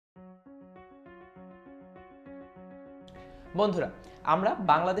বন্ধুরা, আমরা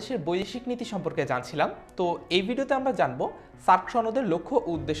বাংলাদেশের বৈদেশিক নীতি সম্পর্কে জানছিলাম। তো এই ভিডিওতে আমরা জানব সার্ক সনদের লক্ষ্য ও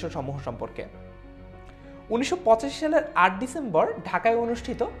উদ্দেশ্য সমূহ সম্পর্কে। 1985 সালের 8 ডিসেম্বর ঢাকায়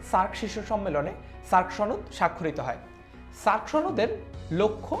অনুষ্ঠিত সার্ক শীর্ষ সম্মেলনে সার্ক সনদ স্বাক্ষরিত হয়। সার্ক সনদের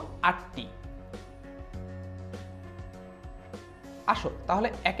লক্ষ্য 8টি। আসো তাহলে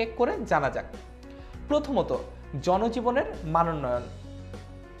এক এক করে জানা যাক। প্রথমত, জনজীবনের মানোন্নয়ন।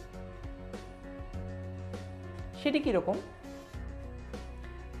 সেটি কিরকম?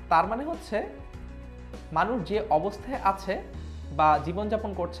 তার মানে হচ্ছে মানুষ যে অবস্থায় আছে বা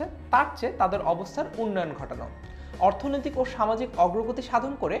জীবনযাপন করছে তার চেয়ে তাদের অবস্থার উন্নয়ন ঘটানো। অর্থনৈতিক ও সামাজিক অগ্রগতি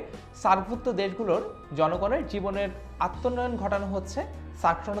সাধন করে সার্কভুক্ত দেশগুলোর জনগণের জীবনের আত্মোন্নয়ন ঘটানো হচ্ছে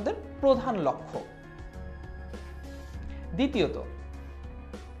সার্ক সনদের প্রধান লক্ষ্য। দ্বিতীয়ত,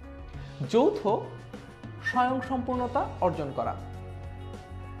 যৌথ স্বয়ংসম্পূর্ণতা অর্জন করা।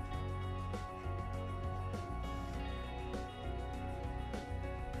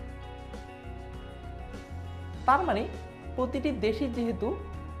 তার মানে প্রতিটি দেশই যেহেতু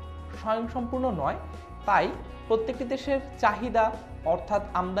স্বয়ংসম্পূর্ণ নয়, তাই প্রত্যেকটি দেশের চাহিদা অর্থাৎ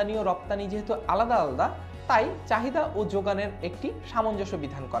আমদানি ও রপ্তানি যেহেতু আলাদা আলাদা, তাই চাহিদা ও যোগানের একটি সামঞ্জস্য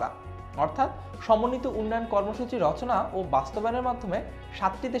বিধান করা, অর্থাৎ সমন্বিত উন্নয়ন কর্মসূচি রচনা ও বাস্তবায়নের মাধ্যমে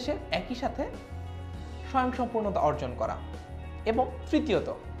 7টি দেশের একই সাথে স্বয়ংসম্পূর্ণতা অর্জন করা। এবং তৃতীয়ত,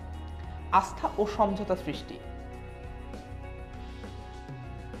 আস্থা ও সমঝোতা সৃষ্টি।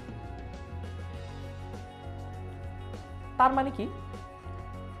 তার মানে কি?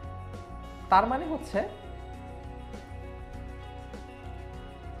 তার মানে হচ্ছে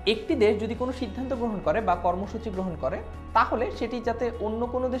একটি দেশ যদি কোনো সিদ্ধান্ত গ্রহণ করে বা কর্মসূচি গ্রহণ করে, তাহলে সেটি যাতে অন্য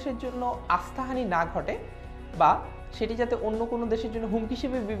কোনো দেশের জন্য আস্থাহানি না ঘটে বা সেটি যাতে অন্য কোনো দেশের জন্য হুমকি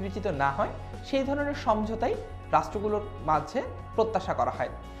হিসেবে বিবেচিত না হয়, সেই ধরনের সমঝোতাই রাষ্ট্রগুলোর মাঝে প্রত্যাশা করা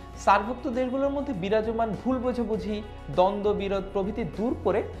হয়। সার্কভুক্ত দেশগুলোর মধ্যে বিরাজমান ভুল বোঝাবুঝি, দ্বন্দ্ব, বিরোধ প্রভৃতি দূর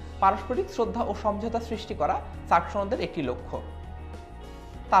করে পারস্পরিক শ্রদ্ধা ও সমঝোতা সৃষ্টি করা সার্ক সনদের একটি লক্ষ্য।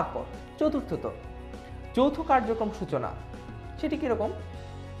 তারপর চতুর্থত, যৌথ কার্যক্রম সূচনা। সেটি কিরকম?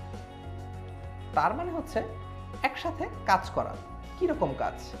 তার মানে হচ্ছে একসাথে কাজ করা। কিরকম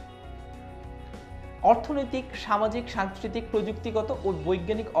কাজ? অর্থনৈতিক, সামাজিক, সাংস্কৃতিক, প্রযুক্তিগত ও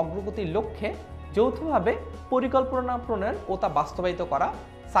বৈজ্ঞানিক অগ্রগতির লক্ষ্যে যৌথভাবে পরিকল্পনা প্রণয়ন ও তা বাস্তবায়িত করা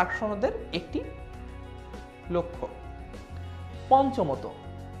সার্ক সনদের একটি লক্ষ্য। পঞ্চমত,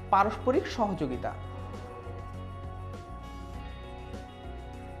 পারস্পরিক সহযোগিতা।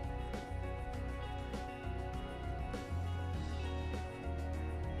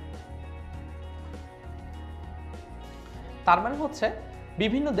 তার মানে হচ্ছে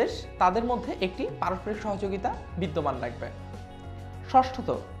বিভিন্ন দেশ তাদের মধ্যে একটি পারস্পরিক সহযোগিতা বিদ্যমান রাখবে। ষষ্ঠত,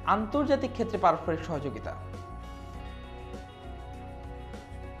 আন্তর্জাতিক ক্ষেত্রে পারস্পরিক সহযোগিতা।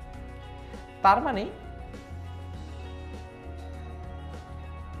 তার মানে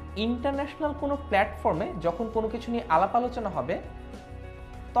ইন্টারন্যাশনাল কোনো প্ল্যাটফর্মে যখন কোনো কিছু নিয়ে আলাপ আলোচনা হবে,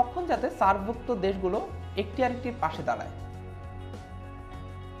 তখন যাতে সার্কভুক্ত দেশগুলো একটি আরেকটির পাশে দাঁড়ায়,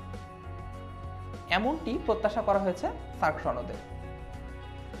 এমনটি প্রত্যাশা করা হয়েছে সার্ক সনদে।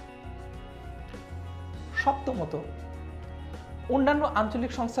 সপ্তমত, অন্যান্য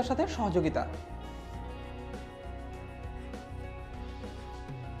আঞ্চলিক সংস্থার সাথে সহযোগিতা।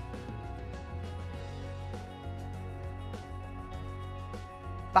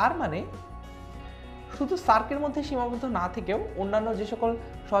 তার মানে শুধু সার্কের মধ্যে সীমাবদ্ধ না থেকেও অন্যান্য যে সকল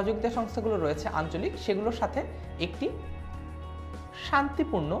সহযোগিতা সংস্থাগুলো রয়েছে আঞ্চলিক, সেগুলোর সাথে একটি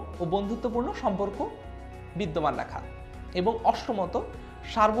শান্তিপূর্ণ ও বন্ধুত্বপূর্ণ সম্পর্ক বিদ্যমান রাখা। এবং অষ্টমত,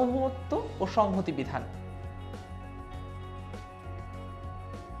 সার্বভৌমত্ব ও সংহতি বিধান।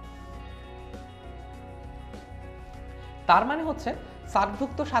 তার মানে হচ্ছে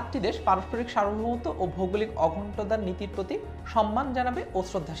সার্কভুক্ত 7টি দেশ পারস্পরিক সার্বভৌমত্ব ও ভৌগোলিক অখণ্ডতার নীতির প্রতি সম্মান জানাবে ও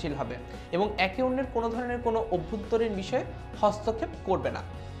শ্রদ্ধাশীল হবে এবং একে অন্যের কোনো ধরনের কোনো অভ্যন্তরীণ বিষয়ে হস্তক্ষেপ করবে না,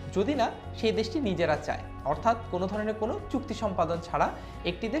 যদি না সেই দেশটি নিজেরা চায়। অর্থাৎ কোনো ধরনের কোনো চুক্তি সম্পাদন ছাড়া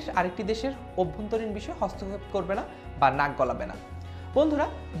একটি দেশ আরেকটি দেশের অভ্যন্তরীণ বিষয়ে হস্তক্ষেপ করবে না বা নাক গলাবে না। বন্ধুরা,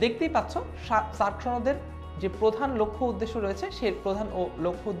 দেখতেই পাচ্ছ সার্ক সনদের যে প্রধান লক্ষ্য উদ্দেশ্য রয়েছে, সেই প্রধান ও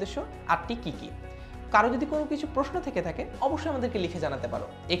লক্ষ্য উদ্দেশ্য 8টি কি কি। কারো যদি কোনো কিছু প্রশ্ন থেকে থাকে অবশ্যই আমাদেরকে লিখে জানাতে পারো।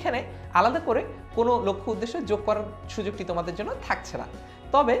 এখানে আলাদা করে কোনো লক্ষ্য উদ্দেশ্য যোগ করার সুযোগটি তোমাদের জন্য থাকছে না।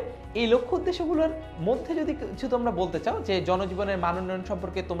 তবে এই লক্ষ্য উদ্দেশ্যগুলোর মধ্যে যদি কিছু তোমরা বলতে চাও, যে জনজীবনের মান উন্নয়ন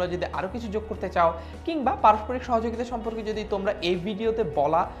সম্পর্কে তোমরা যদি আরও কিছু যোগ করতে চাও, কিংবা পারস্পরিক সহযোগিতা সম্পর্কে যদি তোমরা এই ভিডিওতে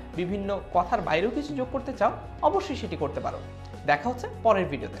বলা বিভিন্ন কথার বাইরেও কিছু যোগ করতে চাও, অবশ্যই সেটি করতে পারো। দেখা হচ্ছে পরের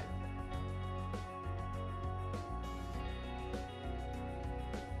ভিডিওতে।